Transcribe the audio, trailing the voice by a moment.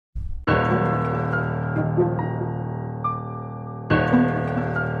I'm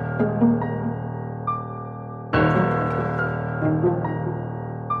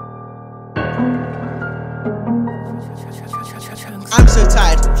so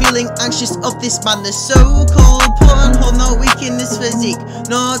tired, feeling anxious of this madness. So cold, put on hold, not weak in this physique.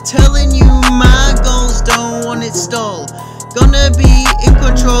 Not telling you my goals, don't want it stall. Gonna be in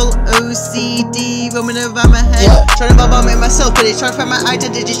control, OCD, roaming around my head. Trying to bomb in myself, but it's trying to find my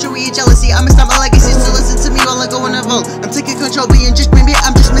identity. Destroy your jealousy, I'm a stamp my legacy. So listen to me while I go on a roll. I'm taking control, being just maybe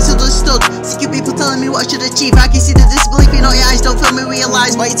I'm just misunderstood. Secret people telling me what I should achieve. I can see the disbelief in all your eyes, don't feel me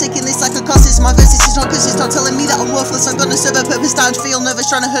realize. Why you taking this like a cost? It's my verse, it's not cause it's not telling me that I'm worthless. I'm gonna serve a purpose, time to feel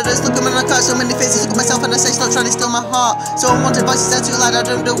nervous, trying to hurt us. Look at me like so many faces, look at myself and I say stop trying to steal my heart. So unwanted voices are too loud, I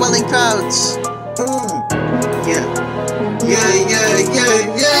don't do well in crowds.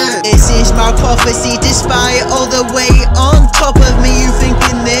 This is my prophecy, despite all the weight on top of me. You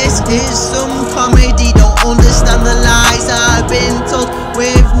thinking this is some comedy, don't understand the lies I've been told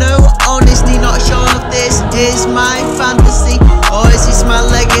with no honesty. Not sure if this is my fantasy or is this my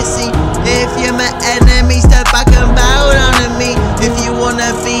legacy. If you're my enemy, step back and bow down to me. If you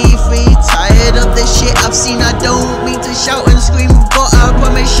wanna be free, tired of the shit I've seen. I don't mean to shout and scream, but I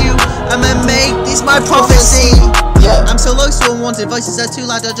promise you I'ma make this my prophecy. I'm so low, so unwanted, voices are too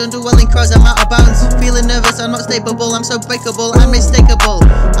loud, I don't do well in crowds, I'm out of bounds. Feeling nervous, I'm not stable, I'm so breakable, I'm mistakable.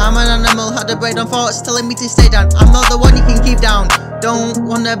 I'm an animal, had a brain on thoughts telling me to stay down. I'm not the one you can keep down, don't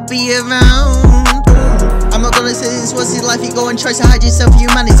wanna be around. I'm not gonna say this was his life, you go and try to hide yourself from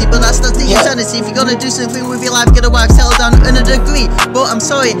humanity, but that's not the eternity. If you're gonna do something with your life, get a wife, settle down, earn a degree. But I'm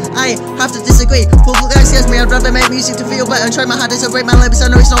sorry, I have to disagree. Public life scares me, I'd rather make music to feel better and try my hardest to break my limits. I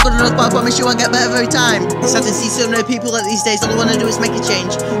know it's not good enough, but I promise you I'll get better every time. It's sad to see so many people like these days, all I wanna do is make a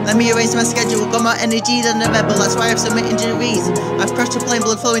change. Let me arrange my schedule, got more energy than ever, but that's why I have so many injuries. I've crashed a plane,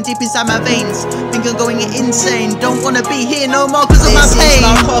 blood flowing deep inside my veins. Think I'm going insane, don't wanna be here no more cause of my pain. This is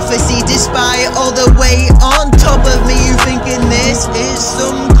my prophecy, despite all the weight on top of me. You thinking this is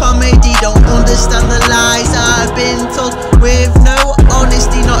some comedy, don't understand the lies I've been told with no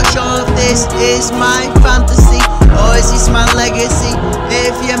honesty. Not sure if this is my fantasy or is this my legacy.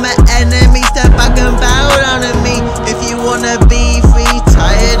 If you're my enemy, step back and bow down to me. If you wanna be free,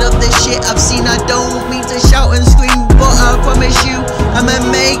 tired of the shit I've seen. I don't mean to shout and scream, but I promise you I'ma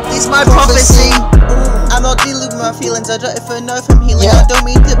make this my prophecy. I'm not dealing with my feelings, I don't even know if I'm healing. I don't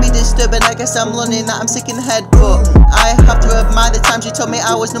mean to be disturbing, I guess I'm learning that I'm sick in the head. But I have to admire the times you told me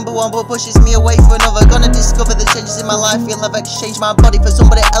I was number one, but pushes me away for another. Gonna discover the changes in my life, feel I've exchanged my body for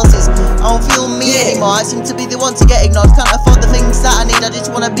somebody else's. I don't feel me anymore, I seem to be the one to get ignored. Can't afford the things that I need, I just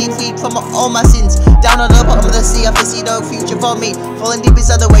wanna be freed from all my sins. Down on the bottom of the sea, I see no future for me. Falling deep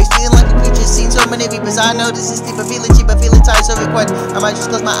inside the waves, feeling like a creature, seen so many reapers. I know this is deeper, feeling cheaper, feeling tired, so required. I might just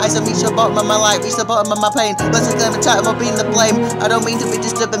close my eyes and reach the bottom of my life, reach the bottom of my pain. Let's claim a title of being the blame. I don't mean to be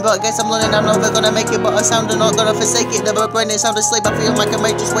disturbing, but I guess I'm learning I'm never gonna make it. But I sound not gonna forsake it. Never brain is sound asleep. I feel like I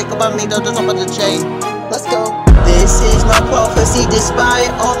might just wake up on me, don't top of the chain. Let's go. This is my prophecy, despite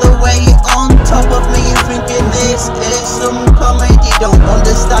all the weight on top of me. You thinking this is some comedy, don't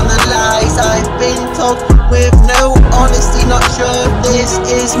understand the lies I've been told with no honesty. Not sure if this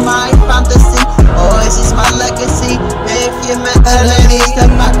is my fantasy or is this my legacy. If you're my enemy, step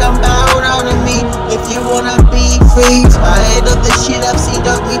back and bow down to me. If you wanna be free, tired of the shit I've seen,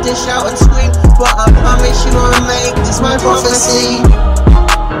 don't need to shout and scream, but I promise you I'll make this my prophecy.